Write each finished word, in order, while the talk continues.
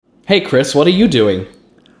Hey, Chris, what are you doing?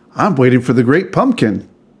 I'm waiting for the Great Pumpkin.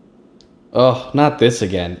 Oh, not this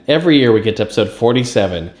again. Every year we get to episode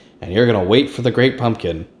 47, and you're gonna wait for the Great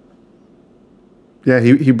Pumpkin. Yeah,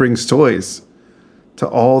 he brings toys to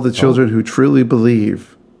all the children who truly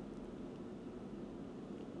believe.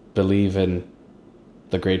 Believe in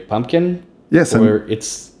the Great Pumpkin? Yes, Or and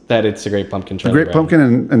it's the Great Pumpkin, the Charlie Great Brown?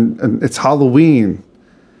 Pumpkin, and it's Halloween.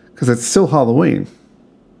 Because it's still Halloween.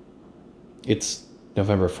 It's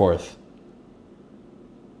November 4th.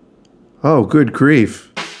 Oh, good grief.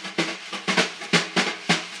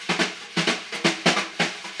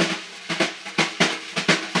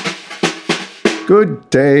 Good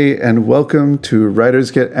day and welcome to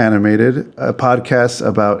Writers Get Animated, a podcast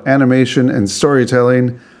about animation and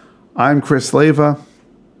storytelling. I'm Chris Leva,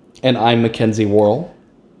 And I'm Mackenzie Worrell.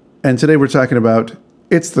 and today we're talking about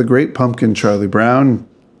It's the Great Pumpkin, Charlie Brown,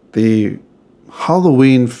 the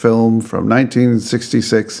Halloween film from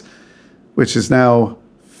 1966, which is now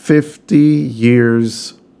 50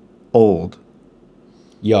 years old.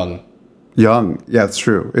 Young. Young, yeah, it's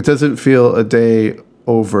true. It doesn't feel a day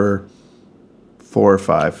over 4 or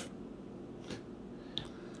 5.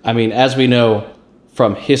 I mean, as we know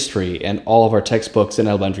from history and all of our textbooks in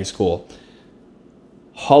elementary school,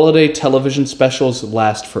 holiday television specials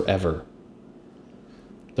last forever.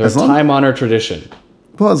 They're a As long- time-honored tradition.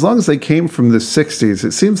 Well, as long as they came from the 60s,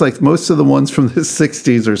 it seems like most of the ones from the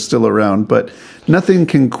 60s are still around, but nothing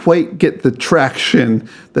can quite get the traction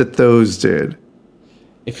that those did.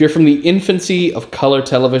 If you're from the infancy of color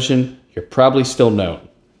television, you're probably still known.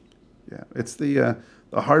 Yeah, it's the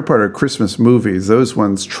hard part of Christmas movies. Those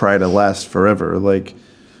ones try to last forever, like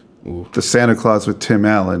the Santa Claus with Tim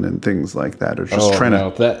Allen and things like that. Are just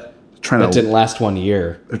that didn't last 1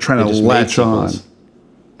 year. they're trying They to just made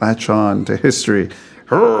latch on to history.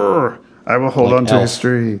 I will hold Like on to Elf.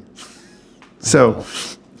 history. So,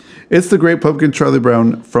 it's the Great Pumpkin, Charlie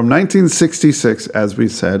Brown from 1966, as we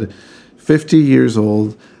said, 50 years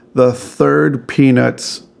old, the third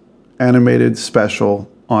Peanuts animated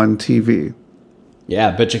special on TV.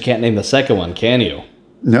 Yeah, but you can't name the second one, can you?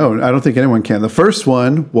 No, I don't think anyone can. The first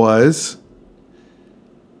one was,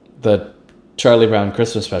 The Charlie Brown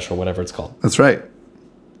Christmas special, whatever it's called. that's right,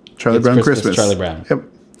 Charlie It's Brown Christmas, Christmas. Charlie Brown. Yep.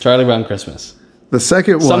 Charlie Brown Christmas. The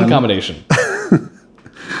second Some one, combination.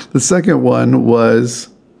 the second one was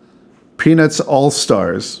Peanuts All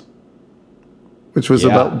Stars, which was Yeah.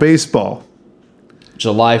 about baseball.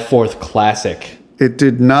 July 4th classic. It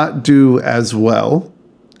did not do as well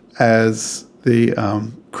as the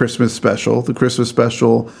Christmas special. The Christmas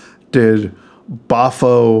special did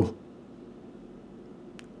Boffo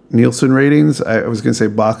Nielsen ratings. I was going to say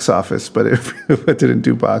box office, but it didn't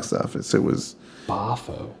do box office. It was,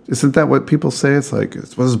 Boffo. isn't that what people say? It's like,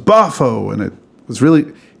 it was Boffo, and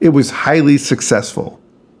it was highly successful.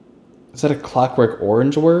 Is that a Clockwork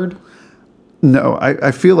Orange word? No,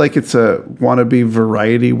 I feel like it's a wannabe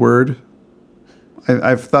variety word.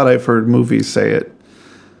 I've thought I've heard movies say it.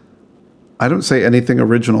 I don't say anything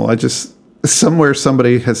original. I just, somewhere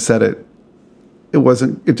somebody has said it.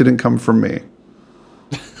 It didn't come from me.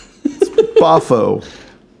 It's Boffo.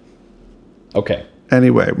 Okay.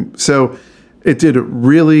 Anyway, so it did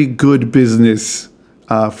really good business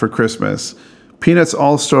for Christmas. Peanuts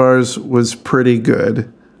All Stars was pretty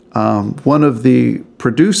good. One of the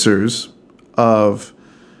producers of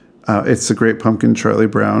It's the Great Pumpkin, Charlie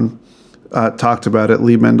Brown, talked about it.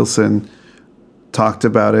 Lee Mendelson talked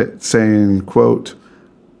about it, saying, quote,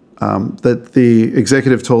 that the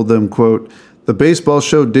executive told them, quote, "The baseball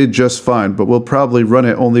show did just fine, but we'll probably run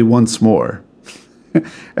it only once more."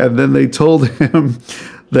 And then they told him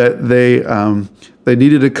that they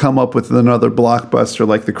needed to come up with another blockbuster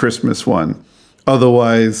like the Christmas one.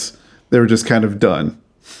 Otherwise, they were just kind of done.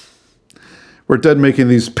 We're done making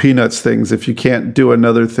these Peanuts things if you can't do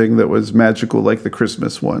another thing that was magical like the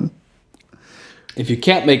Christmas one. If you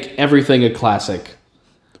can't make everything a classic,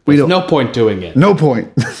 We there's don't. no point doing it. No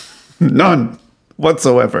point. None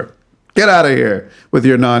whatsoever. Get out of here with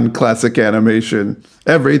your non-classic animation.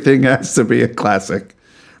 Everything has to be a classic.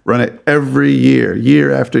 Run it every year,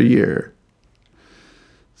 year after year.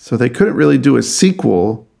 So they couldn't really do a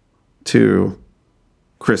sequel to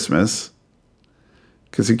Christmas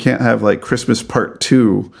because you can't have like Christmas Part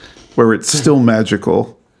 2 where it's still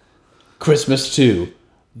magical. Christmas 2,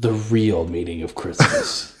 the real meaning of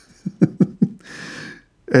Christmas.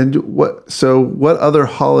 And what other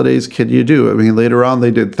holidays can you do? I mean, later on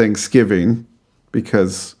they did Thanksgiving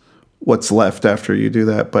because what's left after you do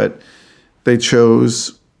that? But they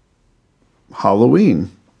chose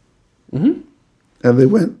Halloween. Mm-hmm. And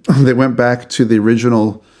they went back to the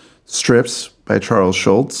original strips by Charles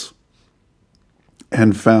Schulz.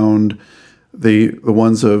 and found the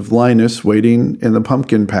ones of Linus waiting in the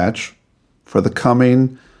pumpkin patch for the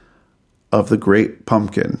coming of the great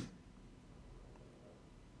pumpkin.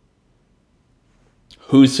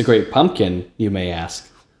 Who's the great pumpkin, you may ask?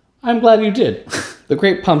 I'm glad you did. The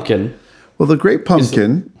great pumpkin. Well, the great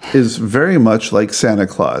pumpkin is very much like Santa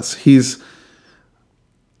Claus. He's,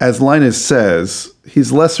 as Linus says,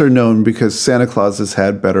 he's lesser known because Santa Claus has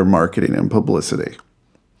had better marketing and publicity.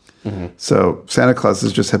 Mm-hmm. So Santa Claus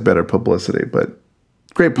has just had better publicity, but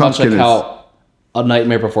Great Pumpkin much like how A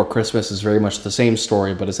Nightmare Before Christmas is very much the same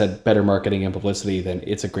story, but it's had better marketing and publicity than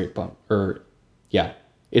It's a Great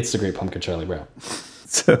It's the Great Pumpkin, Charlie Brown.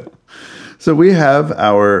 So we have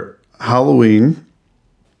our Halloween,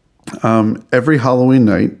 every Halloween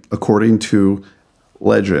night, according to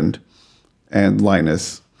legend and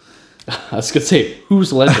Linus. I was going to say,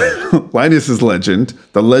 who's legend? Linus's legend,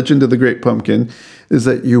 the legend of the Great Pumpkin, is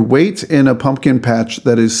that you wait in a pumpkin patch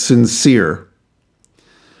that is sincere.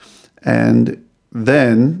 And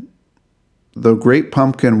then the Great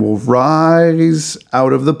Pumpkin will rise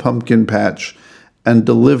out of the pumpkin patch and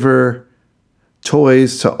deliver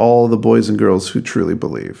toys to all the boys and girls who truly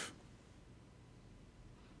believe.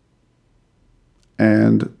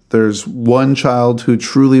 And there's one child who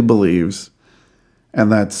truly believes,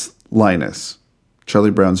 and that's Linus,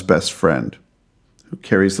 Charlie Brown's best friend, who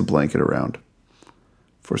carries the blanket around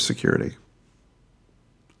for security.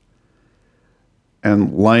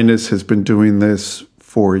 And Linus has been doing this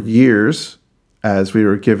for years, as we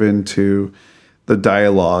were given to the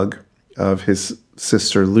dialogue of his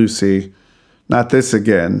sister Lucy, not this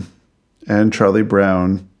again, and Charlie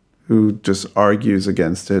Brown, who just argues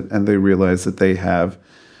against it, and they realize that they have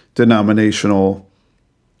denominational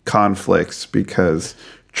conflicts because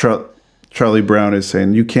Charlie Brown is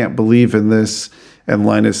saying, you can't believe in this, and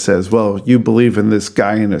Linus says, well, you believe in this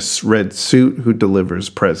guy in a red suit who delivers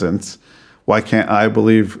presents. Why can't I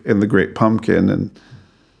believe in the Great Pumpkin? And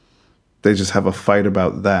they just have a fight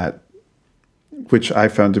about that, which I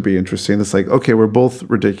found to be interesting. It's like, okay, we're both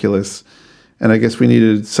ridiculous. And I guess we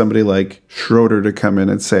needed somebody like Schroeder to come in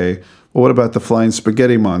and say, well, what about the flying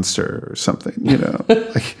spaghetti monster or something, you know?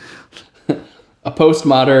 Like, a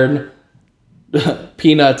postmodern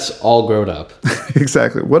Peanuts all grown up.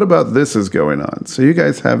 Exactly. What about this is going on? So you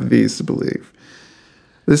guys have these to believe.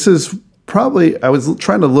 This is probably, I was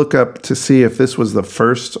trying to look up to see if this was the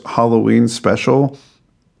first Halloween special.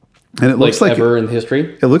 And it looks like ever in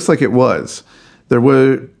history? It looks like it was. There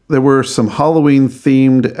were some Halloween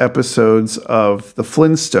themed episodes of the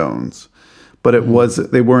Flintstones, but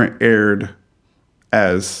they weren't aired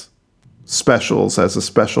as specials, as a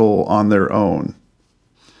special on their own.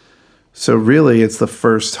 So really, it's the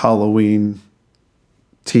first Halloween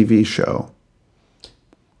TV show.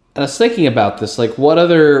 And I was thinking about this, like, what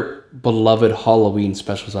other beloved Halloween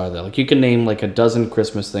specials are there? Like, you can name like a dozen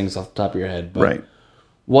Christmas things off the top of your head, but right.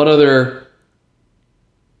 What other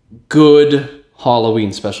good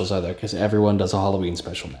Halloween specials are there? Because everyone does a Halloween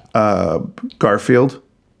special now. Garfield.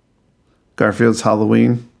 Garfield's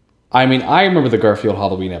Halloween. I mean, I remember the Garfield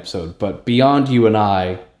Halloween episode, but beyond you and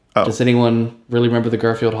I, does anyone really remember the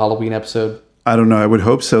Garfield Halloween episode? I don't know. I would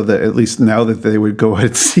hope so, that at least now that they would go ahead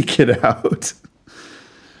and seek it out.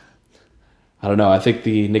 I don't know. I think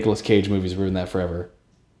the Nicolas Cage movies ruined that forever.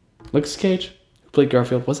 Nicolas Cage? Who played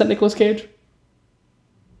Garfield? Was that Nicolas Cage?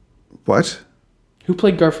 What? Who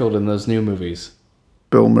played Garfield in those new movies?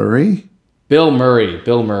 Bill Murray? Bill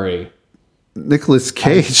Murray. Nicolas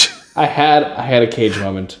Cage. I had a Cage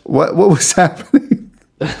moment. What was happening?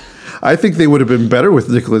 I think they would have been better with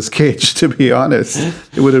Nicolas Cage, to be honest.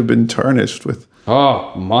 It would have been tarnished with...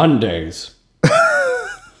 Oh, Mondays.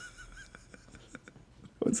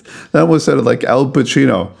 That almost sounded like Al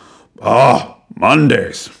Pacino. Oh,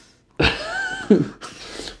 Mondays.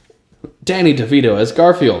 Danny DeVito as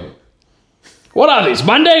Garfield. What are these,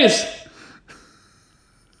 Mondays?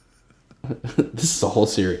 This is a whole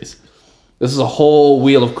series. This is a whole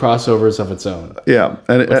wheel of crossovers of its own. Yeah.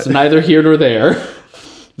 And it's neither here nor there.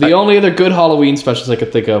 The only other good Halloween specials I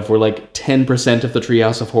could think of were like 10% of the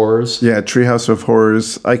Treehouse of Horrors. Yeah, Treehouse of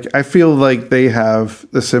Horrors. I feel like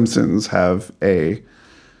The Simpsons have a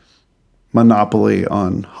monopoly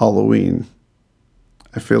on Halloween.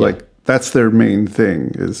 I feel like that's their main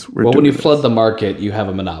thing. When you flood the market, you have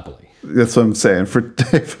a monopoly. That's what I'm saying.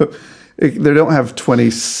 They don't have 20.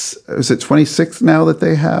 Is it 26 now that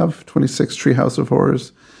they have 26 Treehouse of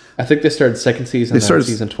Horrors? I think they started second season.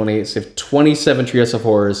 Season 28. So they have 27 Treehouse of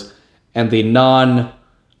Horrors, and the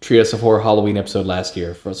non-Treehouse of Horror Halloween episode last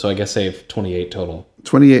year. So I guess they have 28 total.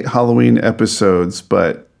 28 Halloween episodes,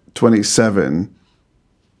 but 27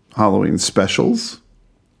 Halloween specials.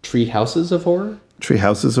 Treehouses of Horror? Tree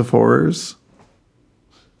Houses of Horrors.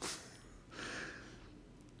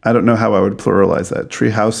 I don't know how I would pluralize that. Tree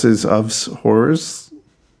Houses of Horrors.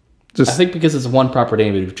 I think because it's one proper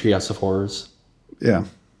name, it would be Treehouse of Horrors. Yeah.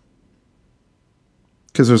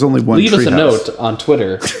 Because there's only one Leave us a treehouse. note on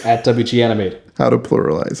Twitter at WGAnimated. How to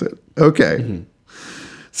pluralize it. Okay.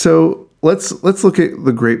 So let's look at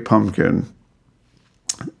the Great Pumpkin.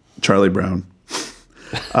 Charlie Brown.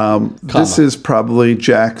 This is probably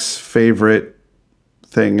Jack's favorite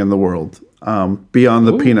thing in the world, beyond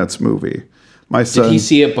the Peanuts movie. My son, Did he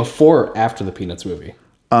see it before or after the Peanuts movie?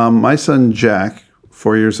 my son Jack,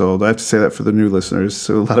 4 years old. I have to say that for the new listeners.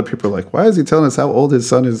 So a lot of people are like, "Why is he telling us how old his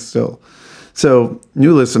son is still?" So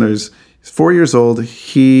new listeners, he's 4 years old.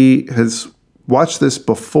 He has watched this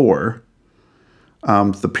before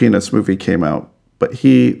the Peanuts movie came out, but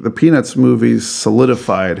the Peanuts movie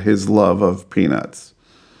solidified his love of Peanuts.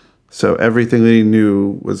 So everything that he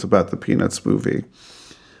knew was about the Peanuts movie.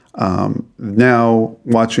 Now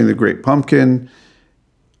watching The Great Pumpkin,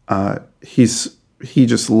 he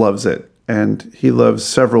just loves it, and he loves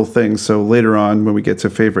several things. So later on, when we get to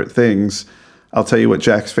favorite things, I'll tell you what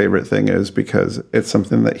Jack's favorite thing is, because it's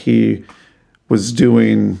something that he was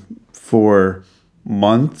doing for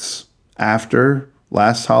months after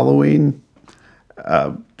last Halloween.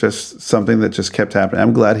 Just something that just kept happening.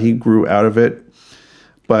 I'm glad he grew out of it,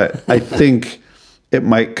 but I think it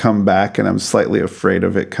might come back, and I'm slightly afraid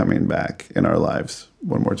of it coming back in our lives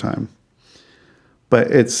one more time. But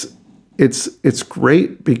it's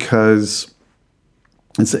great because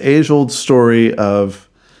it's the age-old story of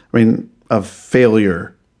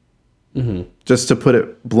failure. Just to put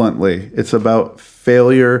it bluntly, it's about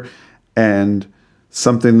failure and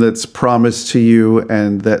something that's promised to you,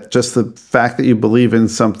 and that just the fact that you believe in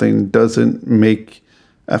something doesn't make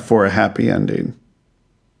for a happy ending.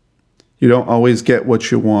 You don't always get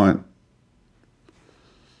what you want.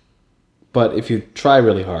 But if you try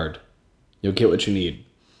really hard, you'll get what you need.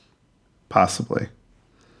 Possibly.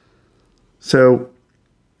 So,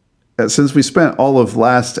 since we spent all of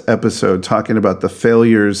last episode talking about the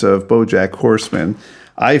failures of BoJack Horseman,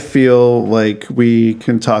 I feel like we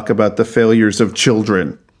can talk about the failures of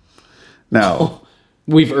children. Now,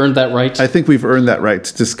 We've earned that right. I think we've earned that right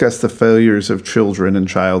to discuss the failures of children in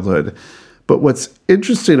childhood. But what's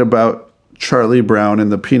interesting about Charlie Brown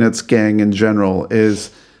and the Peanuts gang in general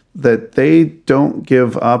is that they don't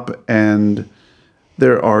give up, and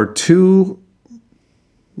there are three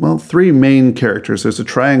main characters. There's a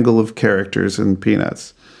triangle of characters in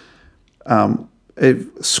Peanuts.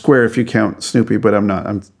 Square if you count Snoopy, but I'm not.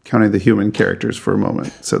 I'm counting the human characters for a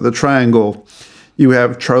moment. So the triangle, you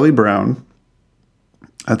have Charlie Brown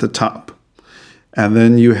at the top, and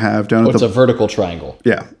then you have down at it's a vertical triangle.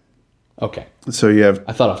 yeah. Okay. So you have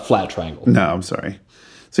I thought a flat triangle. no, I'm sorry.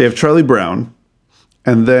 So you have Charlie Brown,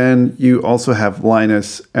 and then you also have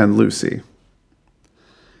Linus and Lucy.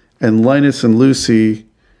 And Linus and Lucy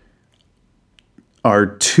are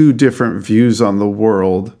two different views on the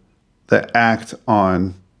world that act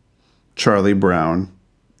on Charlie Brown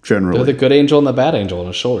generally. They're the good angel and the bad angel on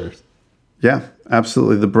his shoulders. Yeah,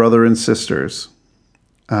 absolutely. The brother and sister,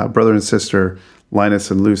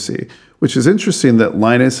 Linus and Lucy, which is interesting that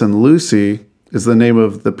Linus and Lucy is the name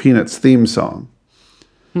of the Peanuts theme song.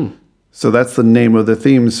 So that's the name of the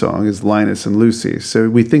theme song, is Linus and Lucy. So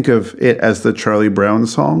we think of it as the Charlie Brown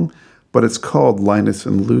song, but it's called Linus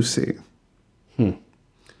and Lucy.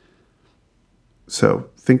 So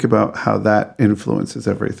think about how that influences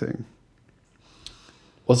everything.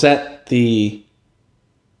 Was that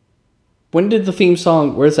when did the theme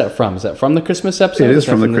song, where's that from? Is that from the Christmas episode? It is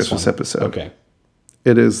from the this Christmas one? episode. Okay.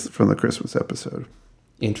 It is from the Christmas episode.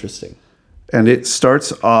 Interesting. And it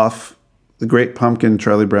starts off, The Great Pumpkin,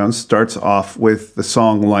 Charlie Brown, starts off with the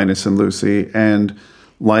song Linus and Lucy, and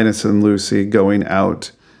Linus and Lucy going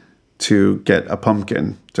out to get a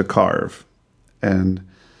pumpkin to carve. And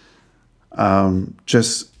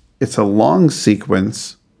it's a long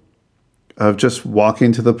sequence of just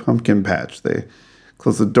walking to the pumpkin patch. They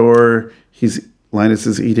close the door. Linus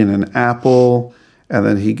is eating an apple, and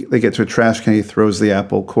then they get to a trash can. He throws the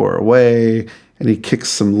apple core away, and he kicks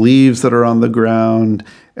some leaves that are on the ground,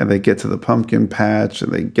 and they get to the pumpkin patch,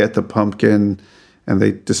 and they get the pumpkin, and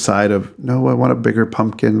they decide no, I want a bigger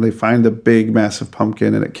pumpkin. They find a big, massive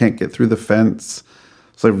pumpkin, and it can't get through the fence.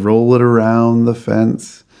 So they roll it around the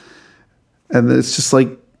fence. And it's just like,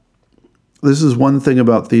 this is one thing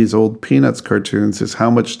about these old Peanuts cartoons, is how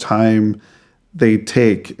much time they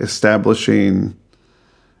take establishing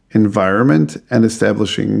environment and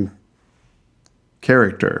establishing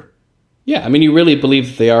character. Yeah, I mean, you really believe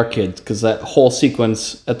that they are kids, because that whole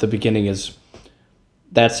sequence at the beginning is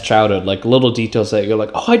that's childhood. Like little details that you're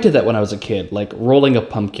like, oh, I did that when I was a kid. Like rolling a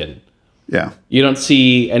pumpkin. Yeah. You don't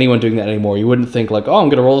see anyone doing that anymore. You wouldn't think like, oh, I'm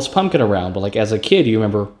going to roll this pumpkin around. But like as a kid, you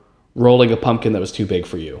remember rolling a pumpkin that was too big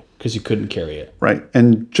for you because you couldn't carry it. Right.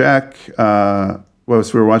 And Jack, we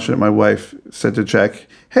were watching it, my wife said to Jack,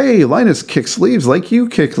 hey, Linus kicks leaves like you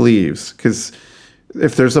kick leaves. Because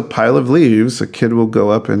if there's a pile of leaves, a kid will go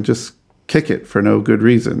up and just kick it for no good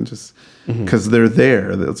reason. Just because they're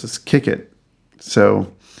there, they'll just kick it.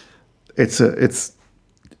 So it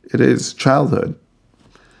is childhood.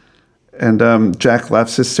 And Jack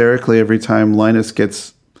laughs hysterically every time Linus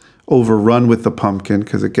gets overrun with the pumpkin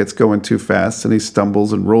because it gets going too fast, and he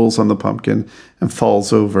stumbles and rolls on the pumpkin and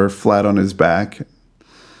falls over flat on his back.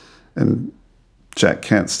 And Jack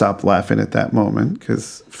can't stop laughing at that moment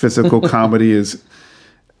because physical comedy is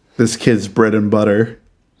this kid's bread and butter.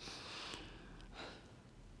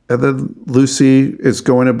 And then Lucy is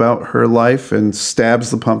going about her life and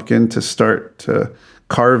stabs the pumpkin to start to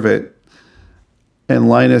carve it. And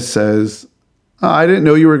Linus says, oh, I didn't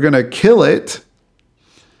know you were going to kill it.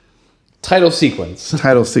 Title sequence.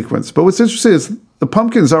 But what's interesting is the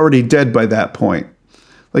pumpkin's already dead by that point.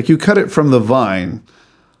 Like you cut it from the vine.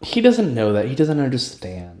 He doesn't know that. He doesn't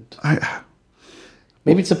understand.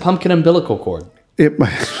 Maybe it's a pumpkin umbilical cord. It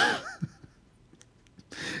might.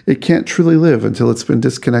 It can't truly live until it's been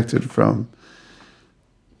disconnected from,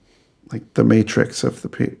 like, the matrix of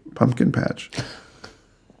the pumpkin patch.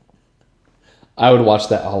 I would watch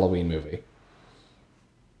that Halloween movie.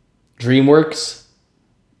 DreamWorks,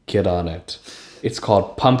 get on it. It's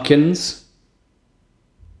called Pumpkins.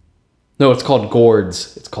 No, it's called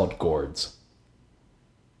Gourds. It's called Gourds.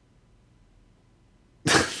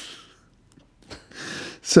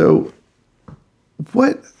 So,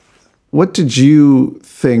 what did you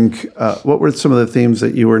think? What were some of the themes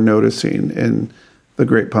that you were noticing in The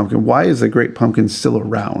Great Pumpkin? Why is The Great Pumpkin still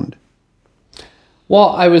around? Well,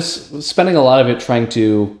 I was spending a lot of it trying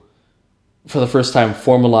to, for the first time,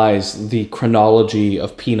 formalize the chronology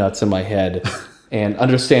of Peanuts in my head and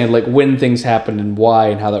understand like when things happened and why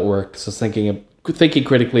and how that works. So I was thinking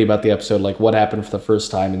critically about the episode, like what happened for the first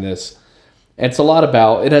time in this. And it's a lot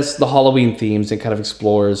about, it has the Halloween themes and kind of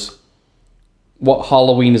explores what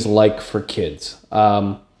Halloween is like for kids.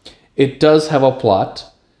 It does have a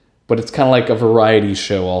plot, but it's kind of like a variety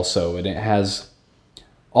show also. And it has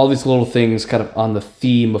all these little things kind of on the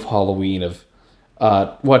theme of Halloween of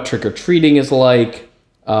what trick-or-treating is like,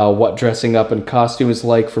 what dressing up in costume is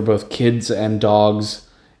like for both kids and dogs,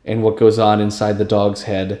 and what goes on inside the dog's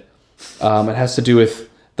head. It has to do with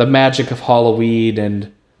the magic of Halloween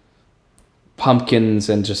and pumpkins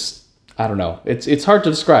and just, I don't know. It's hard to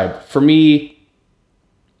describe. For me,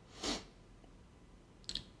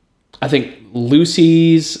 I think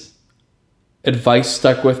Lucy's advice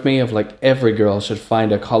stuck with me of like every girl should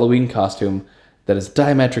find a Halloween costume that is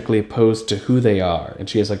diametrically opposed to who they are. And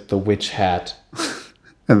she has like the witch hat.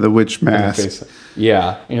 And the witch mask.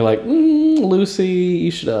 Yeah. And you're like, Lucy,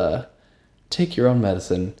 you should take your own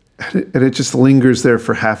medicine. And it just lingers there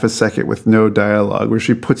for half a second with no dialogue, where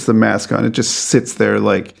she puts the mask on. It just sits there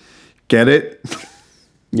like, get it?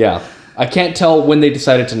 Yeah. I can't tell when they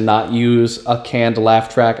decided to not use a canned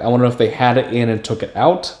laugh track. I want to know if they had it in and took it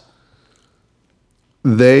out.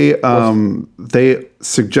 They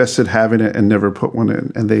suggested having it and never put one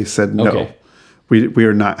in, and they said no. Okay. We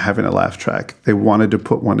are not having a laugh track. They wanted to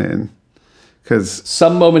put one in because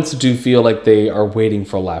some moments do feel like they are waiting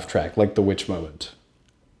for a laugh track, like the witch moment.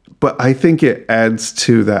 But I think it adds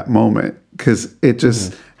to that moment because it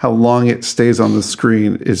just how long it stays on the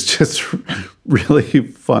screen is just really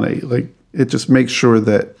funny. Like it just makes sure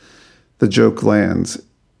that the joke lands.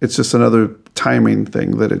 It's just another timing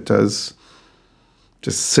thing that it does.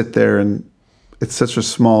 Just sit there, and it's such a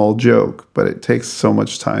small joke, but it takes so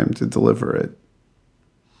much time to deliver it.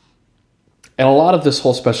 And a lot of this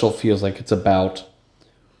whole special feels like it's about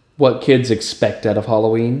what kids expect out of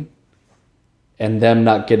Halloween and them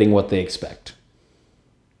not getting what they expect.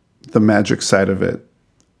 The magic side of it.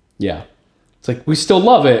 Yeah. It's like, we still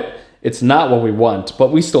love it. It's not what we want,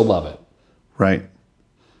 but we still love it. Right.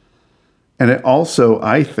 And it also,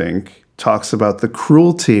 I think, talks about the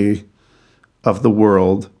cruelty of the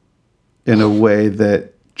world in a way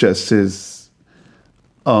that just is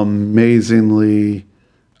amazingly,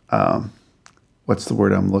 what's the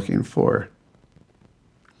word I'm looking for?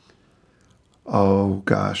 Oh,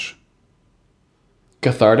 gosh.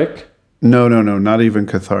 Cathartic? No, not even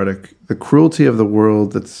cathartic. The cruelty of the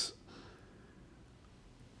world that's...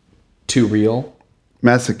 Too real?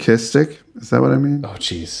 Masochistic? Is that what I mean? Oh,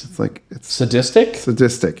 jeez. It's like... it's sadistic?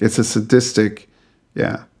 Sadistic. It's a sadistic...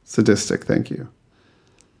 Yeah, sadistic. Thank you.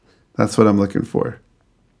 That's what I'm looking for.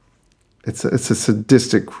 It's a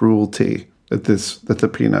sadistic cruelty that the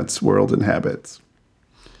Peanuts world inhabits.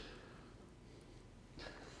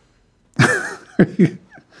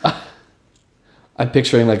 I'm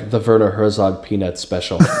picturing like the Werner Herzog Peanut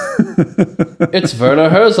special. It's Werner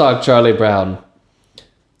Herzog, Charlie Brown.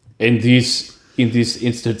 In this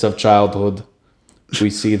instance of childhood,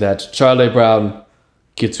 we see that Charlie Brown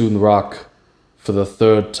gets on rock for the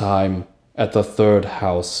third time at the third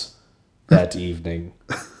house that evening.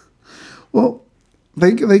 Well,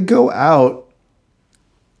 they go out.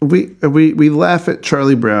 We laugh at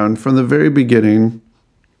Charlie Brown from the very beginning.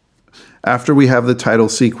 After we have the title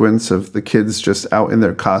sequence of the kids just out in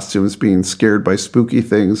their costumes being scared by spooky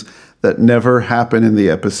things that never happen in the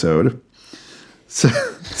episode. So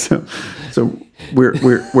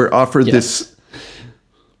we're offered Yes.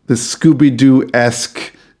 this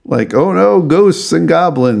Scooby-Doo-esque, like, oh no, ghosts and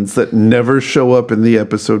goblins that never show up in the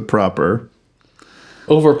episode proper.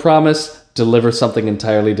 Overpromise, deliver something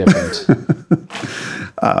entirely different.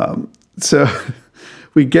 So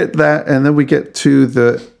we get that, and then we get to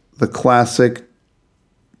the classic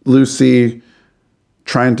Lucy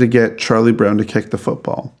trying to get Charlie Brown to kick the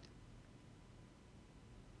football.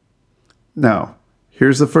 Now,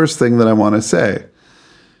 here's the first thing that I want to say.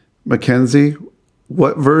 Mackenzie,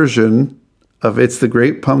 what version of It's the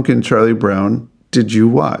Great Pumpkin, Charlie Brown did you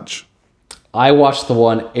watch? I watched the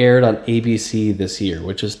one aired on ABC this year,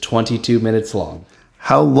 which is 22 minutes long.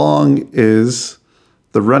 How long is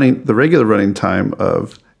the regular running time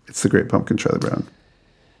of It's the Great Pumpkin, Charlie Brown?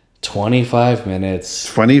 25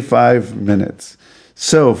 minutes. 25 minutes.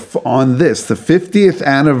 So on this, the 50th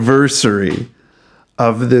anniversary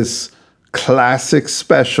of this classic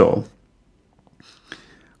special,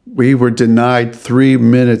 we were denied 3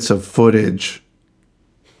 minutes of footage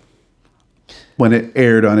when it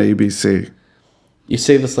aired on ABC. You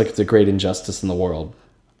say this like it's a great injustice in the world.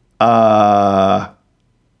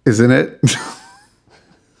 Isn't it?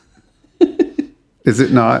 Is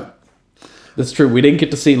it not? That's true. We didn't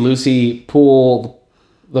get to see Lucy pull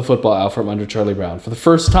the football out from under Charlie Brown for the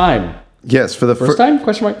first time. Yes, for the First time?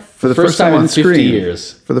 Question mark? For the first time in on 50 screen.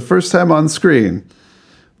 years. For the first time on screen,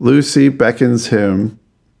 Lucy beckons him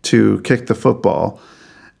to kick the football.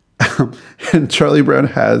 And Charlie Brown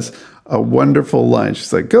has a wonderful line.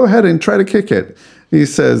 She's like, go ahead and try to kick it. And he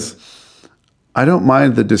says, I don't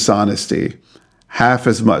mind the dishonesty half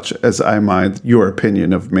as much as I mind your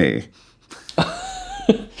opinion of me.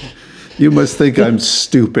 You must think I'm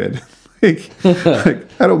stupid. like,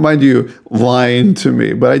 I don't mind you lying to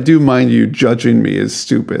me, but I do mind you judging me as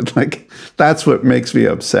stupid. Like, that's what makes me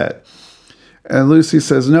upset. And Lucy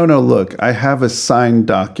says, no, look, I have a signed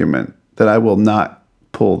document that I will not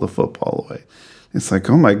pull the football away. It's like,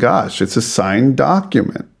 oh my gosh, it's a signed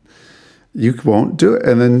document. You won't do it.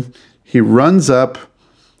 And then he runs up.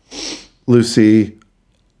 Lucy,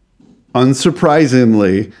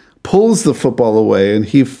 unsurprisingly, pulls the football away, and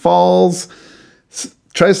he falls,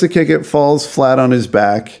 tries to kick it, falls flat on his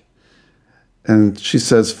back. And she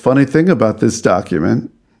says, funny thing about this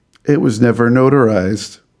document, it was never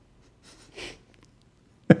notarized.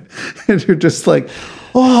 And you're just like,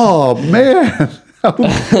 oh, man,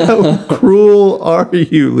 how cruel are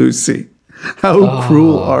you, Lucy? How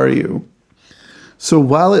cruel are you? So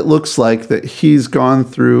while it looks like that he's gone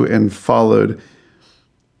through and followed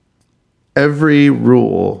every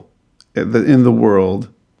rule in the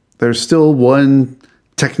world, there's still one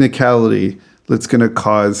technicality that's going to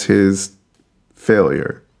cause his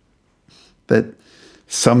failure. That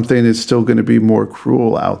something is still going to be more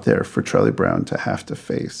cruel out there for Charlie Brown to have to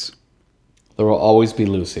face. There will always be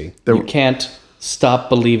Lucy. You can't stop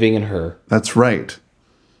believing in her. That's right.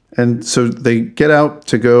 And so they get out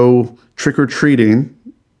to go trick-or-treating.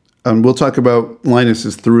 We'll talk about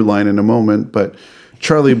Linus's through line in a moment, but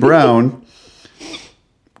Charlie Brown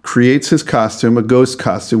creates his costume, a ghost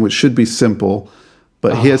costume, which should be simple,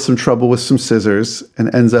 but he has some trouble with some scissors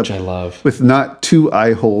and ends up Which I love. with not 2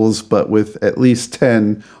 eye holes, but with at least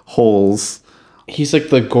 10 holes. He's like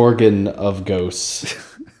the Gorgon of ghosts.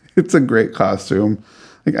 It's a great costume.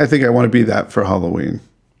 I think I want to be that for Halloween.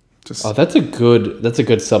 Oh, that's a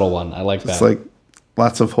good subtle one. I like that. It's like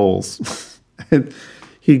lots of holes. And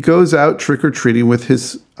he goes out trick-or-treating with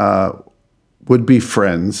his would-be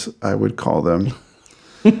friends, I would call them.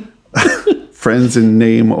 Friends in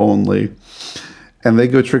name only. And they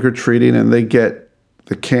go trick-or-treating and they get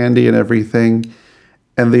the candy and everything.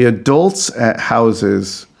 And the adults at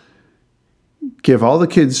houses give all the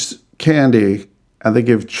kids candy and they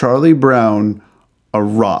give Charlie Brown a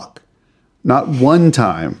rock. Not 1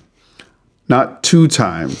 time, not 2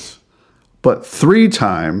 times, but 3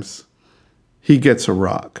 times he gets a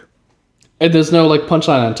rock. And there's no like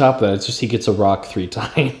punchline on top of that. It's just he gets a rock 3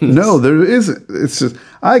 times. No, there isn't. It's just,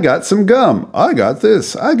 I got some gum. I got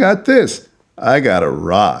this. I got this. I got a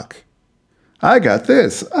rock. I got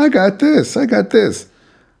this. I got this. I got this.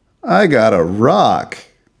 I got a rock.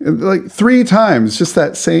 Like 3 times, just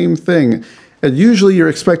that same thing. And usually you're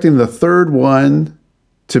expecting the third one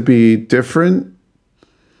to be different,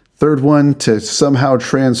 third one to somehow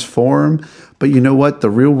transform. But you know what? The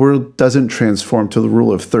real world doesn't transform to the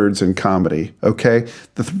rule of thirds in comedy, okay?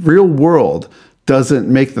 The real world doesn't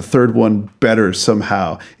make the third one better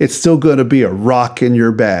somehow. It's still going to be a rock in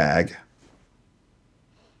your bag.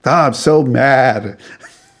 I'm so mad.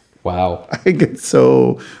 Wow. I get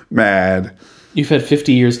so mad. You've had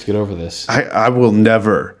 50 years to get over this. I will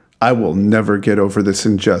never get over this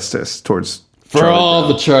injustice towards For all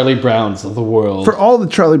the Charlie Browns of the world. For all the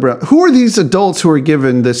Charlie Brown. Who are these adults who are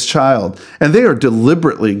given this child? And they are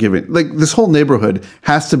deliberately giving, like, this whole neighborhood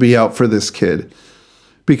has to be out for this kid.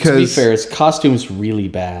 Because, to be fair, his costume's really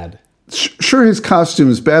bad. Sure, his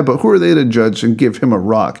costume's bad, but who are they to judge and give him a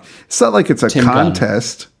rock? It's not like it's a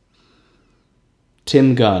contest.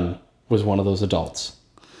 Tim Gunn was one of those adults.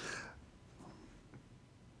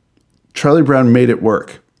 Charlie Brown made it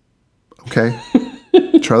work. Okay?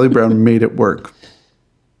 Charlie Brown made it work.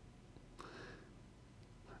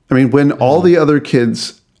 I mean, when all the other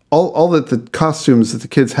kids, all that the costumes that the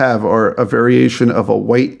kids have are a variation of a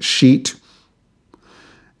white sheet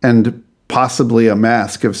and possibly a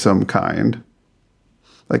mask of some kind,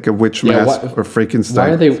 like a witch mask or Frankenstein.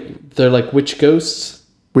 Why are they? They're like witch ghosts.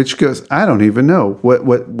 Witch ghosts. I don't even know what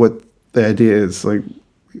the idea is. Like,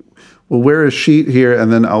 we'll wear a sheet here,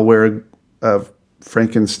 and then I'll wear a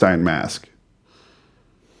Frankenstein mask.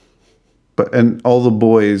 And all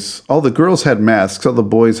the girls had masks. All the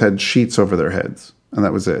boys had sheets over their heads, and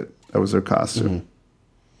that was it. That was their costume.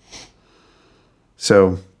 Mm-hmm.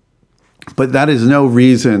 So, but that is no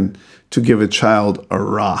reason to give a child a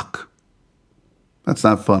rock. That's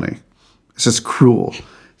not funny. It's just cruel.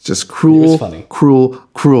 It's just cruel, it was funny.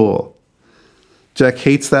 Cruel. Jack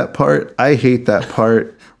hates that part. I hate that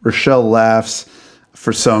part. Rochelle laughs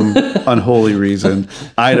for some unholy reason.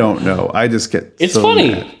 I don't know. I just get It's so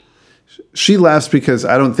funny. mad. She laughs because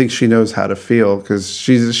I don't think she knows how to feel, because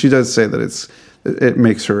she does say that it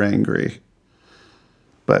makes her angry.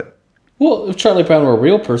 But well, if Charlie Brown were a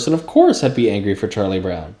real person, of course I'd be angry for Charlie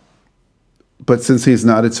Brown. But since he's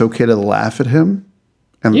not, it's okay to laugh at him.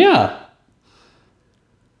 And yeah.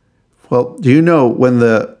 Well, do you know when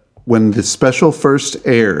the special first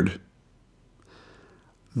aired,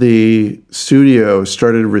 the studio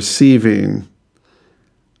started receiving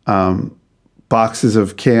boxes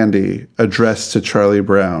of candy addressed to Charlie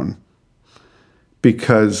Brown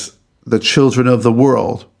because the children of the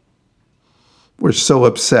world were so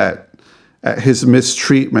upset at his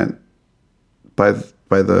mistreatment by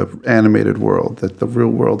the animated world that the real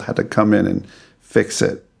world had to come in and fix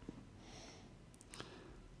it.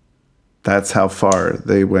 That's how far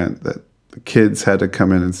they went, that the kids had to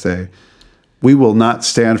come in and say, we will not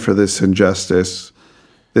stand for this injustice.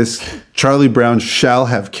 This Charlie Brown shall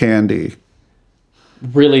have candy.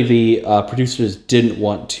 Really, the producers didn't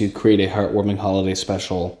want to create a heartwarming holiday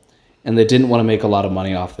special, and they didn't want to make a lot of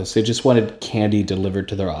money off this. They just wanted candy delivered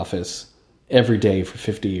to their office every day for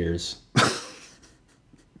 50 years.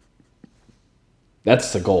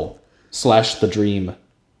 That's the goal. / the dream.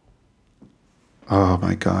 Oh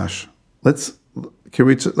my gosh. Let's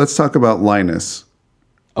talk about Linus.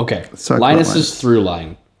 Okay. Linus's through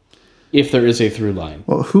line. If there is a through line.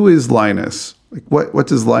 Well, who is Linus? Like what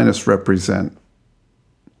does Linus represent?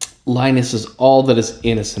 Linus is all that is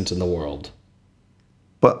innocent in the world.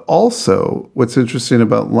 But also, what's interesting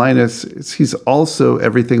about Linus is he's also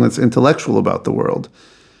everything that's intellectual about the world.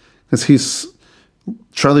 Because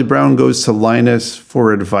Charlie Brown goes to Linus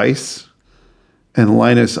for advice, and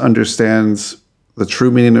Linus understands the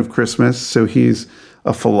true meaning of Christmas. So he's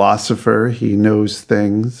a philosopher. He knows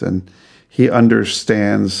things, and he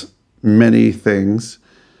understands many things.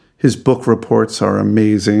 His book reports are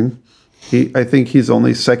amazing. I think he's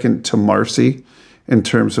only second to Marcy in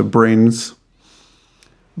terms of brains.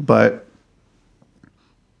 But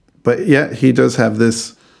yeah, he does have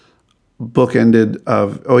this bookended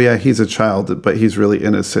of, oh yeah, he's a child, but he's really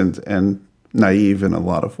innocent and naive in a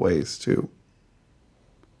lot of ways too.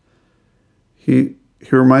 He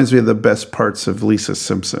reminds me of the best parts of Lisa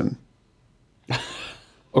Simpson.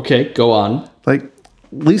 Okay, go on. Like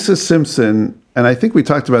Lisa Simpson, and I think we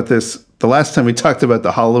talked about this the last time we talked about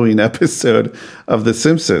the Halloween episode of The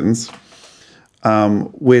Simpsons,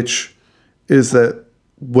 which is that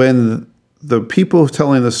when the people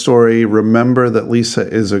telling the story remember that Lisa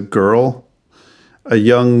is a girl, a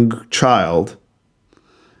young child,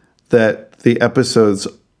 that the episodes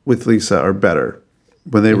with Lisa are better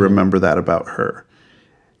when they remember that about her.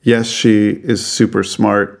 Yes, she is super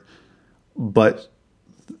smart, but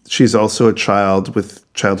she's also a child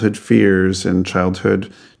with childhood fears and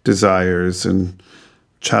childhood desires and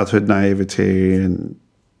childhood naivety. And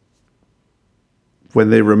when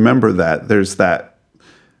they remember that, there's that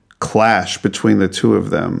clash between the two of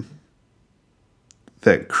them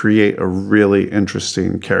that create a really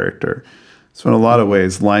interesting character. So in a lot of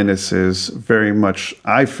ways, Linus is very much,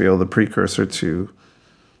 I feel, the precursor to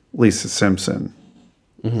Lisa Simpson.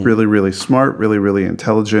 Really, really smart, really, really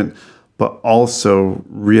intelligent, but also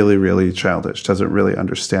really, really childish. Doesn't really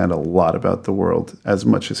understand a lot about the world as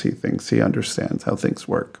much as he thinks he understands how things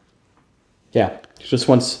work. Yeah. He just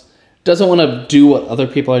doesn't want to do what other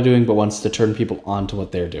people are doing, but wants to turn people on to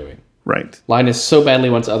what they're doing. Right. Linus so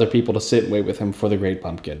badly wants other people to sit and wait with him for the Great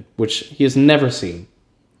Pumpkin, which he has never seen.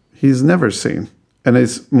 He's never seen. And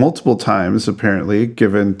is multiple times, apparently,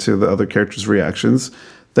 given to the other characters' reactions,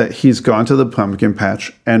 that he's gone to the pumpkin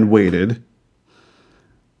patch and waited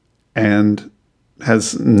and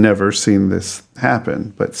has never seen this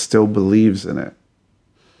happen, but still believes in it.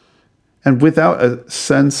 And without a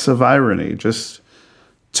sense of irony, just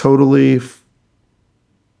totally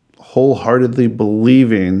wholeheartedly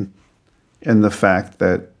believing in the fact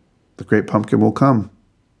that the Great Pumpkin will come.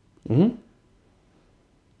 Mm-hmm.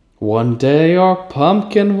 One day our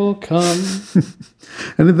pumpkin will come.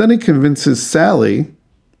 And then he convinces Sally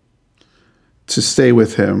to stay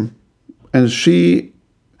with him. And she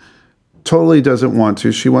totally doesn't want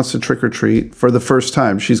to. She wants to trick or treat for the first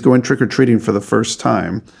time. She's going trick or treating for the first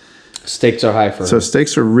time. Stakes are high for her. So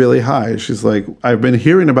stakes are really high. She's like, I've been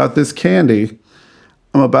hearing about this candy.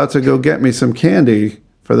 I'm about to go get me some candy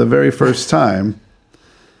for the very first time.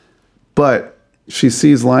 But she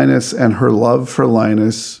sees Linus, and her love for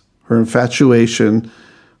Linus, her infatuation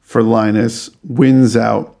for Linus wins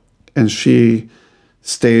out, and she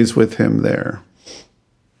stays with him there.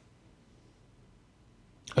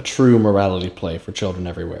 A true morality play for children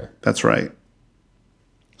everywhere. That's right.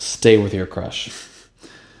 Stay with your crush.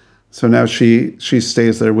 So now she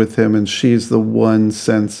stays there with him, and she's the one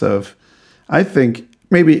sense of, I think,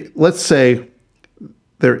 maybe, let's say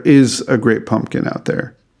there is a Great Pumpkin out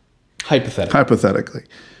there. Hypothetically.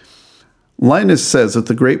 Linus says that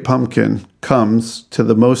the Great Pumpkin comes to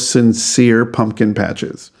the most sincere pumpkin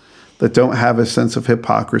patches that don't have a sense of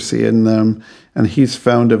hypocrisy in them, and he's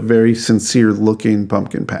found a very sincere-looking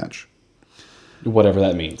pumpkin patch. Whatever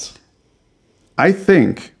that means. I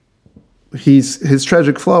think his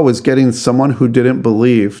tragic flaw was getting someone who didn't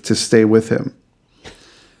believe to stay with him,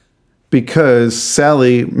 because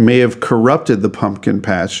Sally may have corrupted the pumpkin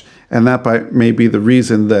patch, and that may be the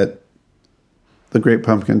reason that the Great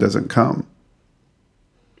Pumpkin doesn't come.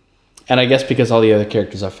 And I guess because all the other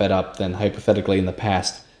characters are fed up, then hypothetically in the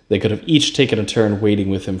past, they could have each taken a turn waiting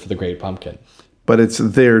with him for the Great Pumpkin. But it's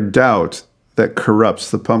their doubt that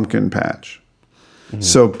corrupts the pumpkin patch. Mm-hmm.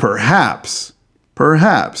 So perhaps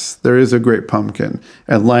there is a Great Pumpkin,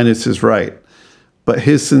 and Linus is right. But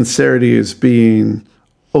his sincerity is being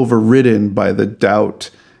overridden by the doubt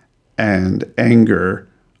and anger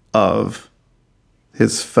of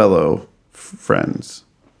his fellow friends.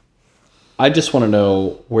 I just want to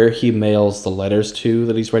know where he mails the letters to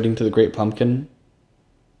that he's writing to the Great Pumpkin.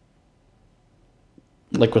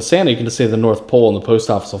 Like with Santa, you can just say the North Pole and the post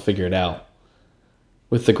office will figure it out.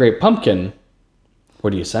 With the Great Pumpkin,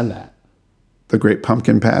 where do you send that? The Great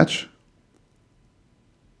Pumpkin Patch?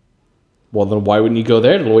 Well, then why wouldn't you go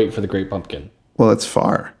there to wait for the Great Pumpkin? Well, it's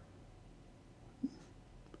far.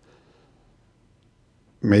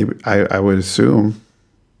 Maybe, I would assume.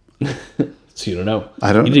 So you don't know.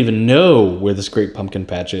 I don't. You didn't even know where this Great Pumpkin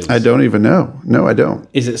Patch is. I don't even know. No, I don't.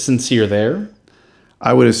 Is it sincere there?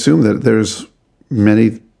 I would assume that there's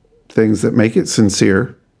many things that make it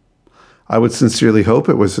sincere. I would sincerely hope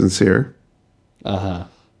it was sincere. Uh-huh.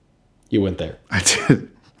 You went there.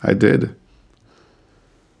 I did.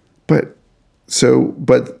 But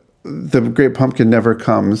the Great Pumpkin never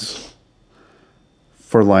comes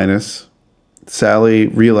for Linus. Sally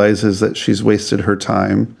realizes that she's wasted her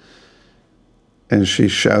time, and she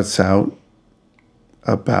shouts out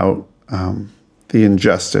about the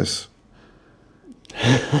injustice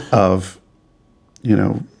of,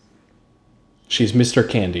 She's Mr.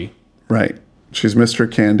 Candy. Right. She's Mr.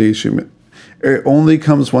 Candy. It only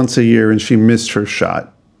comes once a year, and she missed her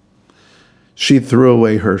shot. She threw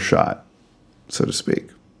away her shot, so to speak.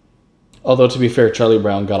 Although, to be fair, Charlie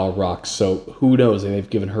Brown got all rocks, so who knows? They've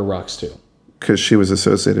given her rocks too. Because she was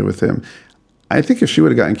associated with him. I think if she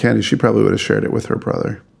would have gotten candy, she probably would have shared it with her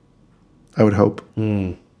brother. I would hope.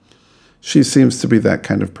 She seems to be that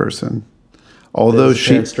kind of person. Although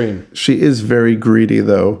she is very greedy,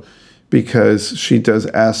 though, because she does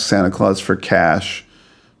ask Santa Claus for cash,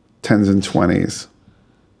 10s and 20s.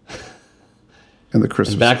 In the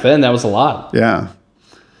Christmas. And back then, that was a lot. Yeah.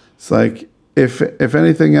 It's like, if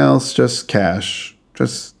anything else, just cash.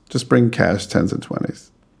 Just bring cash, 10s and 20s.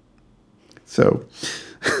 So,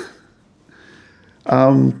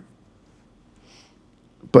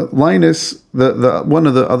 but Linus, the one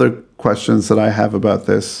of the other questions that I have about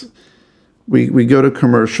this, we go to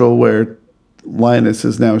commercial where Linus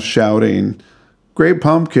is now shouting, "Great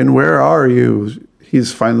Pumpkin, where are you?"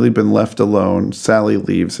 He's finally been left alone. Sally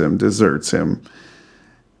leaves him, deserts him.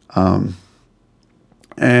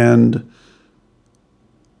 And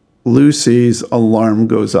Lucy's alarm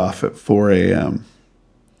goes off at 4 a.m.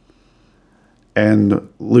 And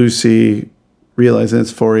Lucy, realizing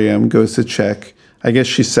it's 4 a.m., goes to check. I guess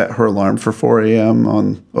she set her alarm for 4 a.m.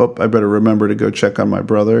 I better remember to go check on my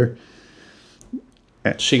brother.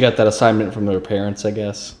 She got that assignment from her parents, I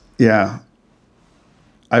guess. Yeah.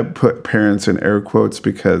 I put parents in air quotes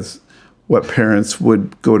because what parents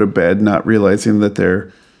would go to bed not realizing that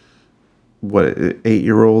their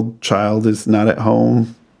 8-year-old child is not at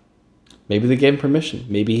home? Maybe they gave him permission.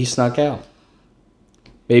 Maybe he snuck out.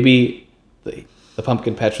 Maybe the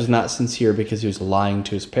pumpkin patch was not sincere because he was lying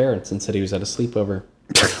to his parents and said he was at a sleepover.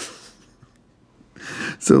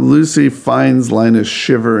 So Lucy finds Linus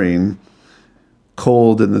shivering,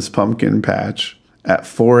 cold in this pumpkin patch at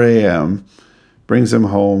 4 a.m., brings him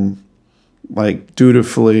home, like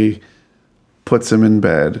dutifully puts him in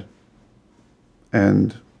bed,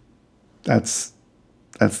 and that's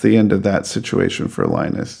the end of that situation for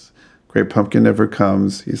Linus. Great Pumpkin never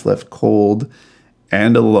comes. He's left cold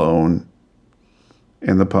and alone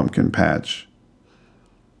in the pumpkin patch,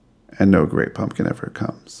 and no Great Pumpkin ever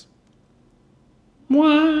comes.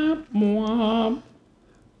 Mwah, mwah.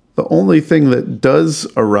 The only thing that does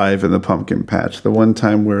arrive in the pumpkin patch, the one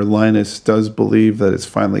time where Linus does believe that it's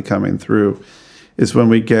finally coming through, is when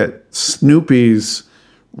we get Snoopy's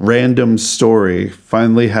random story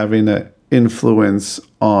finally having an influence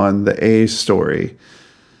on the A story.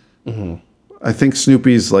 Mm-hmm. I think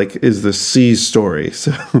Snoopy's is the C story.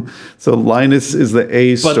 So Linus is the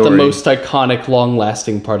A story. But the most iconic,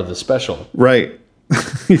 long-lasting part of the special. Right.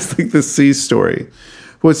 He's like the C story.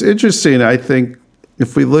 What's interesting, I think,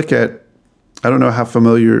 if we look at, I don't know how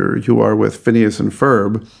familiar you are with Phineas and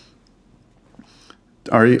Ferb.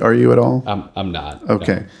 Are you at all? I'm not.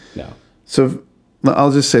 Okay. No. So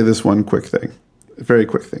I'll just say this one quick thing, a very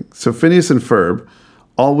quick thing. So Phineas and Ferb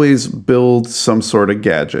always build some sort of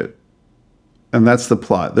gadget, and that's the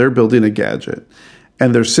plot. They're building a gadget,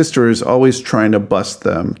 and their sister is always trying to bust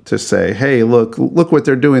them to say, "Hey, look what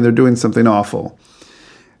they're doing. They're doing something awful."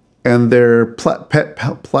 And their pet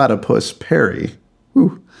platypus Perry,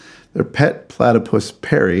 their pet platypus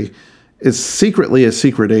Perry, is secretly a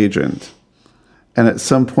secret agent, and at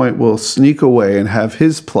some point will sneak away and have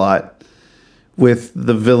his plot with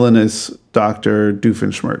the villainous Dr.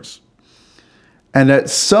 Doofenshmirtz. And at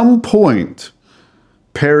some point,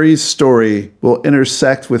 Perry's story will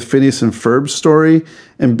intersect with Phineas and Ferb's story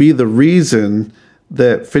and be the reason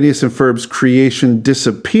that Phineas and Ferb's creation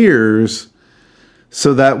disappears,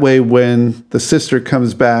 so that way when the sister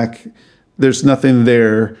comes back, there's nothing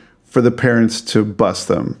there for the parents to bust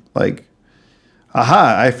them. Like,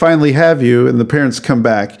 aha, I finally have you, and the parents come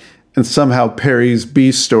back, and somehow Perry's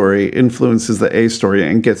B story influences the A story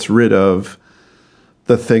and gets rid of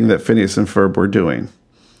the thing that Phineas and Ferb were doing.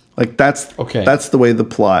 Like, that's the way the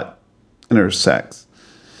plot intersects.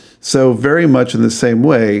 So very much in the same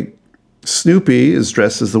way, Snoopy is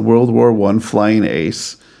dressed as the World War I flying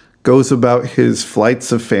ace, goes about his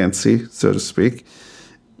flights of fancy, so to speak,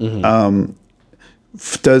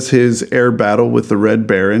 does his air battle with the Red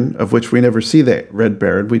Baron, of which we never see the Red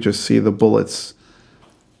Baron, we just see the bullets.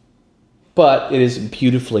 But it is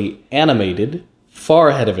beautifully animated, far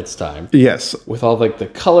ahead of its time. Yes. With all the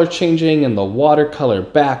color changing and the watercolor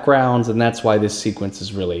backgrounds, and that's why this sequence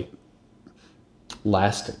is really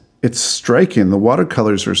lasting. It's striking. The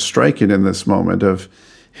watercolors are striking in this moment of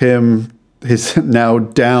him, his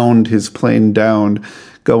plane downed,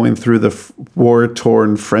 going through the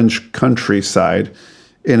war-torn French countryside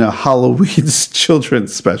in a Halloween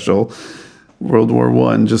children's special, World War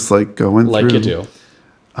I, just going through. Like you do.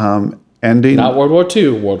 Ending. Not World War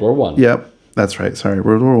II, World War I. Yep, that's right. Sorry,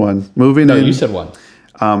 World War I. Moving in. No, you said one.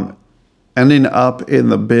 Ending up in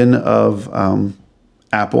the bin of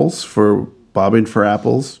apples, bobbing for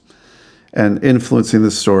apples, and influencing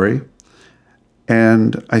the story.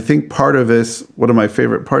 And I think part of this, one of my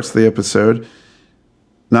favorite parts of the episode,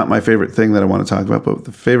 not my favorite thing that I want to talk about,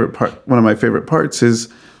 but one of my favorite parts is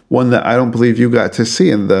one that I don't believe you got to see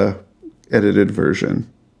in the edited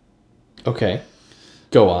version. Okay.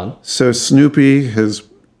 Go on. So Snoopy is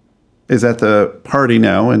at the party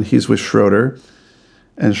now, and he's with Schroeder.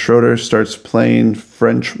 And Schroeder starts playing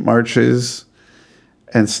French marches,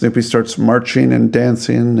 and Snoopy starts marching and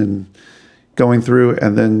dancing and going through,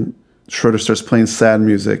 and then Schroeder starts playing sad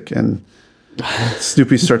music, and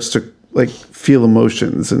Snoopy starts to like feel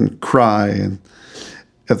emotions and cry and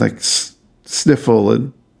like sniffle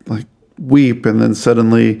and like weep, and then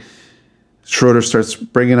suddenly Schroeder starts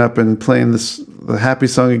bringing up and playing the happy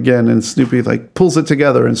song again, and Snoopy like pulls it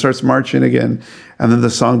together and starts marching again, and then the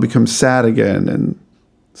song becomes sad again, and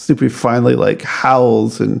Snoopy finally like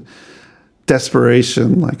howls in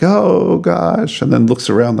desperation, like, oh gosh, and then looks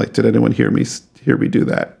around like, did anyone hear me do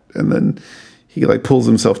that? And then he like pulls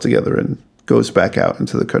himself together and goes back out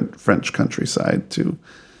into the French countryside to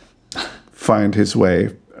find his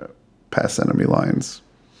way past enemy lines.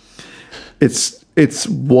 It's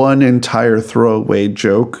one entire throwaway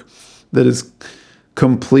joke that is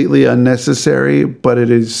completely unnecessary, but it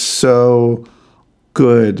is so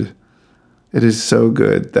good. It is so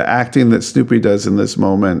good. The acting that Snoopy does in this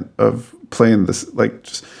moment of playing this, like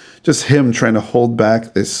just him trying to hold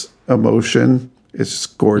back this emotion, is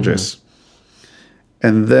just gorgeous.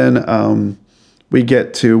 And then we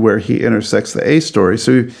get to where he intersects the A story.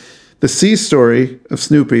 So the C story of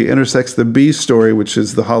Snoopy intersects the B story, which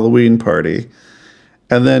is the Halloween party,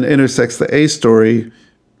 and then intersects the A story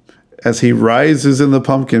as he rises in the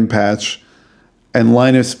pumpkin patch, and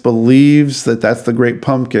Linus believes that that's the great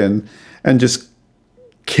pumpkin and just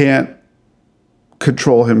can't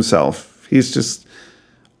control himself. He's just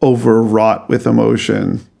overwrought with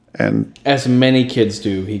emotion. And as many kids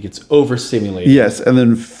do, he gets overstimulated. Yes, and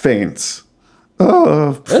then faints.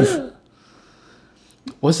 Oh.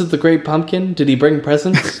 Was it the great pumpkin? Did he bring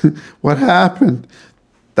presents? What happened?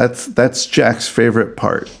 That's Jack's favorite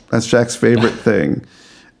part. That's Jack's favorite thing.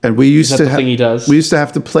 And we used to thing he does? We used to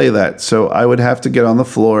have to play that. So I would have to get on the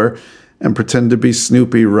floor and pretend to be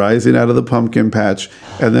Snoopy rising out of the pumpkin patch,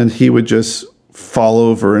 and then he would just fall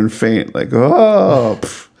over and faint, like, oh.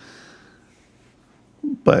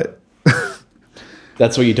 But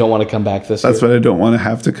that's what you don't want to come back this year. That's what I don't want to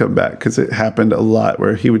have to come back, because it happened a lot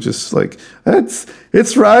where he would just like, it's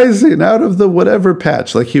rising out of the whatever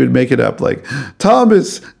patch. Like he would make it up like,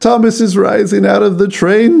 Thomas is rising out of the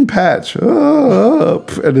train patch. Oh,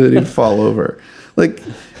 and then he'd fall over. Like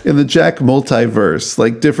in the Jack multiverse,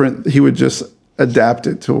 like he would just adapt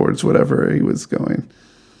it towards whatever he was going.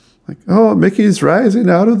 Like, oh, Mickey's rising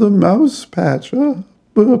out of the mouse patch. Oh.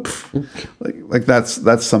 Like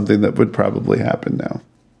that's something that would probably happen now.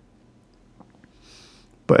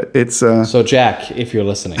 But it's so Jack, if you're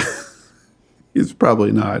listening, he's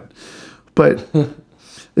probably not. But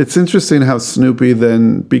it's interesting how Snoopy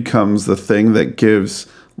then becomes the thing that gives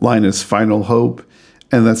Linus final hope,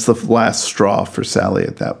 and that's the last straw for Sally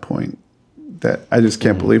at that point. That I just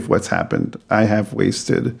can't believe what's happened. I have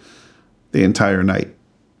wasted the entire night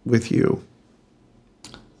with you.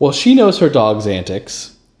 Well, she knows her dog's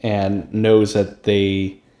antics and knows that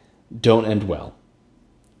they don't end well.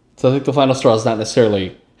 So I think the final straw is not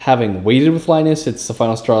necessarily having waited with Linus. It's the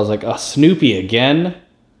final straw is like, oh, Snoopy again?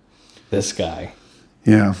 This guy.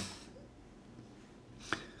 Yeah.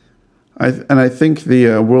 I think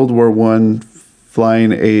the World War I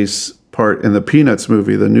flying ace part in the Peanuts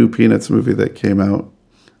movie, the new Peanuts movie that came out,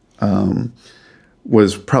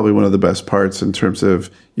 was probably one of the best parts in terms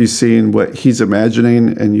of you seeing what he's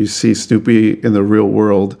imagining, and you see Snoopy in the real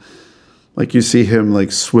world. Like you see him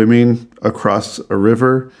like swimming across a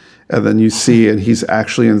river, and then you see, and he's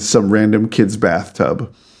actually in some random kid's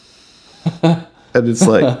bathtub. And it's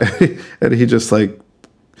like, and he just like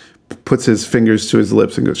puts his fingers to his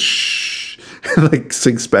lips and goes, shh, and like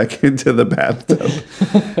sinks back into the bathtub.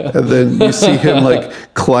 And then you see him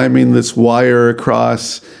like climbing this wire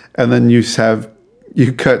across, and then you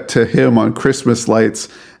cut to him on Christmas lights,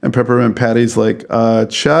 and Peppermint Patty's like,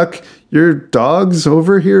 Chuck, your dog's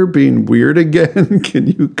over here being weird again. Can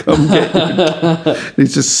you come get your dog?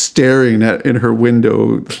 He's just staring in her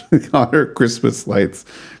window on her Christmas lights,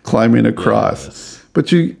 climbing across. Yes.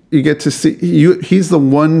 But you get to see, he's the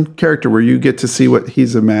one character where you get to see what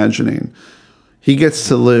he's imagining. He gets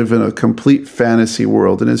to live in a complete fantasy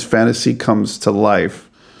world, and his fantasy comes to life.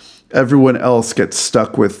 Everyone else gets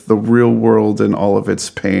stuck with the real world and all of its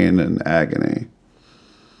pain and agony.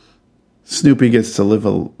 Snoopy gets to live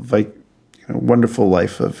a wonderful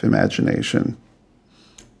life of imagination.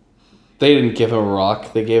 They didn't give him a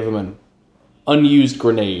rock. They gave him an unused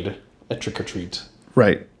grenade at Trick or Treat.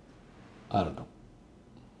 Right. I don't know.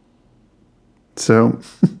 So,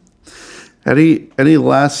 any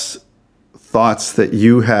last thoughts that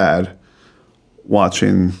you had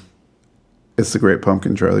watching It's the Great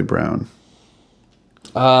Pumpkin, Charlie Brown?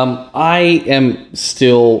 I am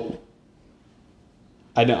still.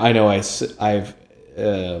 I know. I've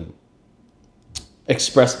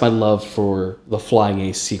expressed my love for the Flying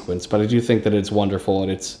Ace sequence, but I do think that it's wonderful,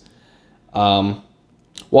 and it's.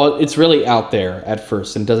 Well, it's really out there at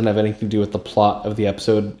first and doesn't have anything to do with the plot of the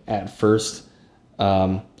episode at first.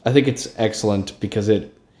 I think it's excellent because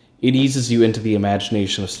it eases you into the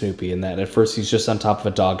imagination of Snoopy, in that at first he's just on top of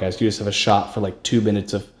a doghouse. You just have a shot for like 2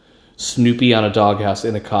 minutes of Snoopy on a doghouse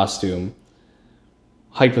in a costume,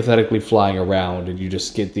 hypothetically flying around, and you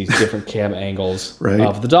just get these different cam angles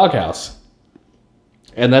of the doghouse.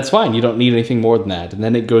 And that's fine. You don't need anything more than that. And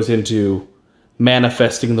then it goes into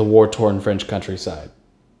manifesting the war-torn French countryside.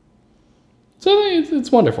 So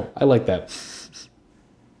it's wonderful. I like that.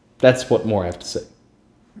 That's what more I have to say.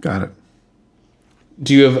 Got it.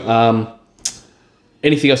 Do you have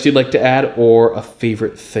anything else you'd like to add or a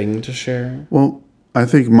favorite thing to share? Well, I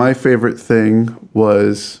think my favorite thing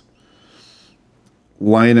was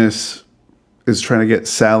Linus is trying to get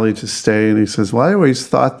Sally to stay, and he says, well, I always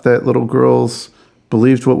thought that little girls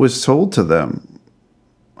believed what was told to them.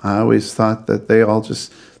 I always thought that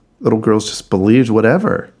little girls just believed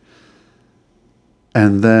whatever.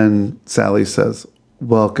 And then Sally says,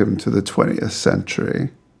 welcome to the 20th century.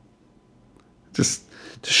 Just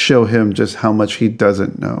to show him just how much he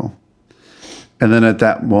doesn't know. And then at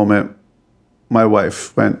that moment, my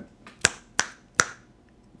wife went,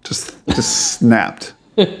 just snapped.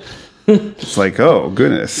 It's like, oh,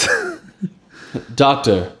 goodness.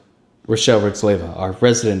 Dr. Rochelle Ritzleva, our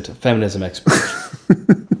resident feminism expert.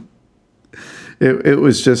 It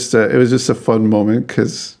was just a fun moment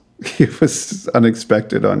because it was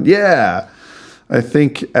unexpected. I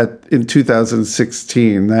think in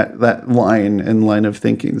 2016 that line of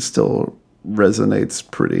thinking still resonates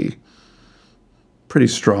pretty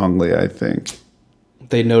strongly, I think.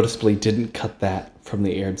 They noticeably didn't cut that from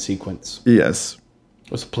the aired sequence. Yes.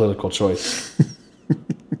 It was a political choice.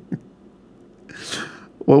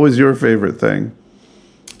 What was your favorite thing?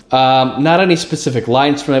 Not any specific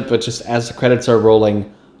lines from it, but just as the credits are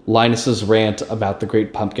rolling, Linus's rant about the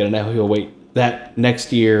Great Pumpkin, and how he'll wait that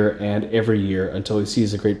next year and every year until he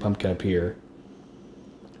sees the Great Pumpkin appear.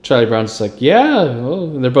 Charlie Brown's just like, yeah. Well,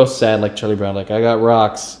 and they're both sad, like Charlie Brown, like, I got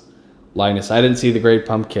rocks. Linus, I didn't see the Great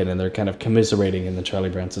Pumpkin, and they're kind of commiserating, and then Charlie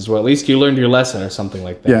Brown says, well, at least you learned your lesson, or something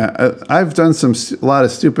like that. Yeah, I've done a lot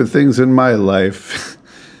of stupid things in my life.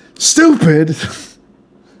 Stupid?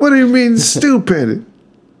 What do you mean stupid?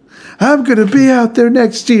 I'm going to be out there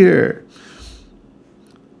next year.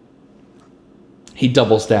 He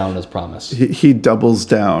doubles down on his promise. He doubles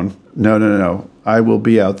down. No. I will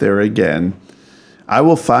be out there again. I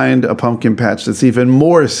will find a pumpkin patch that's even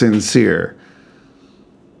more sincere.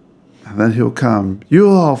 And then he'll come.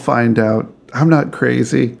 You'll all find out. I'm not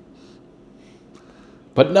crazy.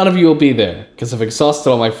 But none of you will be there, because I've exhausted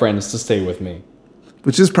all my friends to stay with me.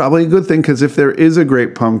 Which is probably a good thing, because if there is a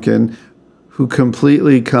great pumpkin who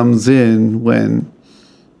completely comes in when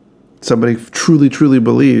somebody truly, truly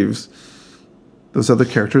believes, those other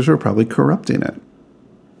characters are probably corrupting it.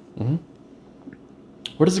 Mm-hmm.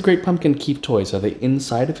 Where does the Great Pumpkin keep toys? Are they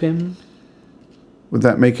inside of him? Would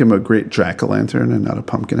that make him a great jack-o'-lantern and not a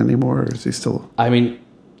pumpkin anymore, or is he still... I mean,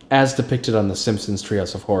 as depicted on The Simpsons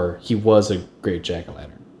Treehouse of Horror, he was a great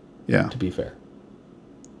jack-o'-lantern. Yeah. To be fair.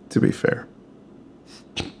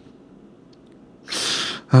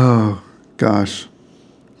 Oh, gosh.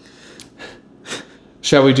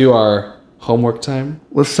 Shall we do our homework time?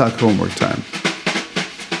 Let's talk homework time.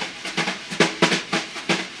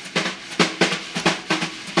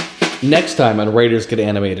 Next time on Raiders Get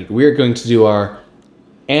Animated, we're going to do our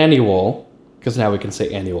annual, because now we can say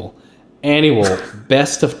annual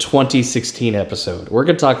Best of 2016 episode. We're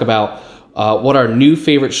going to talk about what our new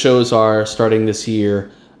favorite shows are starting this year,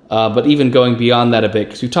 but even going beyond that a bit,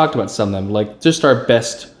 because we talked about some of them, like just our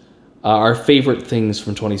best, our favorite things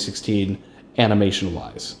from 2016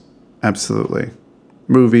 animation-wise. Absolutely.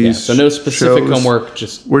 Movies, yeah, so no specific shows. Homework.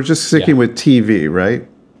 We're just sticking with TV, right?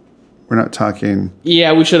 We're not talking...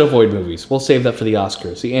 Yeah, we should avoid movies. We'll save that for the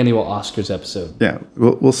Oscars, the annual Oscars episode. Yeah,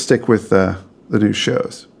 we'll stick with the new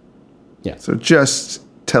shows. Yeah. So just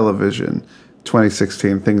television,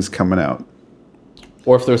 2016, things coming out.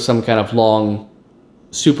 Or if there's some kind of long,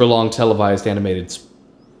 super long televised animated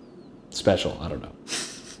special. I don't know.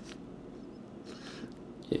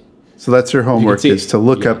 So that's your homework, is to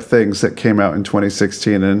look up things that came out in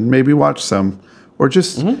 2016 and maybe watch some. Or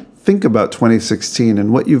just think about 2016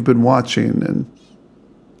 and what you've been watching. And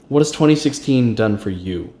What has 2016 done for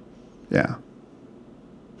you? Yeah.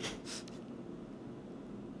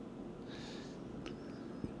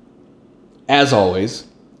 As always,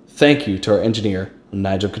 thank you to our engineer,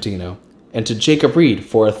 Nigel Coutinho, and to Jacob Reed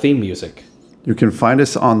for our theme music. You can find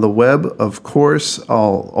us on the web, of course,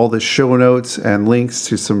 all the show notes and links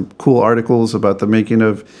to some cool articles about the making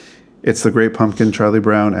of It's the Great Pumpkin, Charlie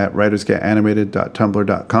Brown at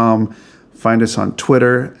writersgetanimated.tumblr.com. Find us on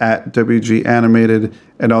Twitter at WGAnimated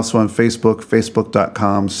and also on Facebook,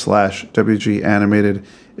 facebook.com/WGAnimated.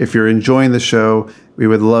 If you're enjoying the show, we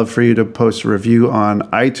would love for you to post a review on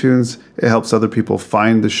iTunes. It helps other people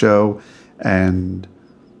find the show and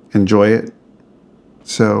enjoy it.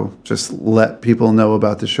 So just let people know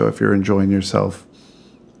about the show if you're enjoying yourself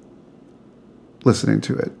listening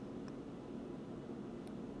to it.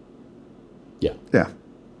 Yeah. Yeah.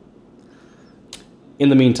 In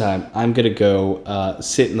the meantime, I'm going to go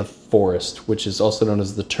sit in the forest, which is also known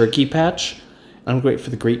as the turkey patch. I'm going to wait for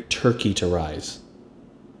the great turkey to rise.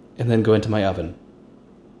 And then go into my oven.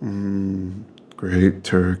 Great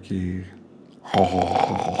turkey.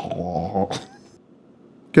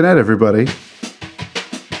 Good night, everybody.